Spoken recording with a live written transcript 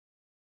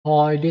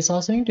Hi, this is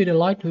Austin. Today I'd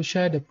like to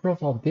share the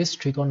proof of this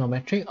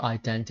trigonometric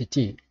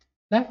identity.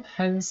 Left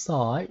hand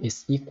side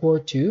is equal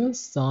to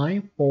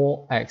sin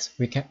 4x.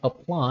 We can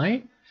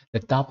apply the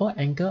double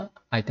angle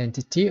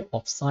identity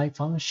of sine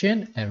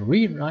function and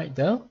rewrite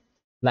the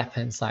left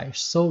hand side.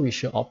 So we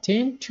should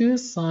obtain 2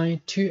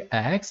 sin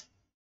 2x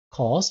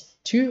cos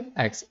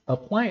 2x.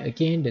 Apply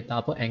again the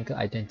double angle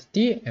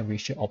identity and we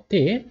should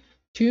obtain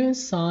 2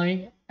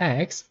 sin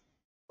x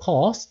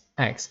cos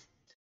x.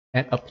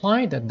 And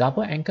apply the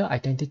double angle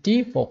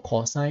identity for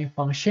cosine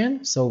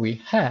function. So we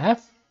have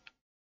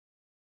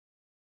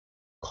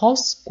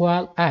cos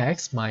squared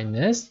x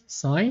minus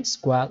sine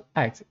squared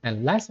x,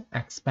 and let's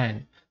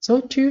expand. So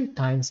 2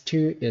 times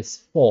 2 is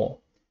 4.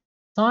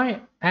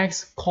 Sine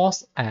x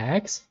cos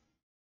x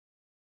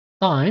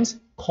times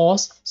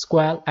cos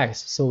squared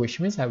x. So which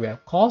means that we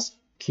have cos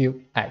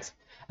cube x.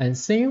 And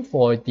same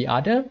for the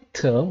other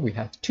term, we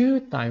have 2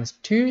 times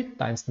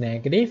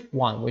negative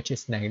 1, which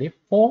is negative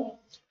 4.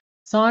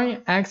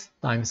 Sin x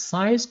times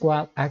sine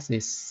squared x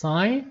is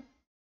sine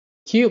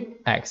cube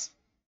x.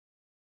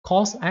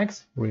 Cos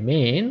x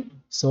remain,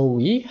 so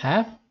we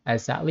have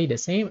exactly the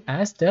same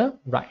as the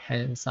right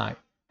hand side,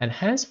 and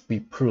hence we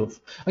prove.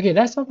 Okay,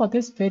 that's all for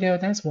this video.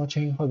 Thanks for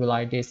watching. Hope you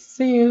like this.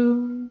 See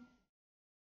you.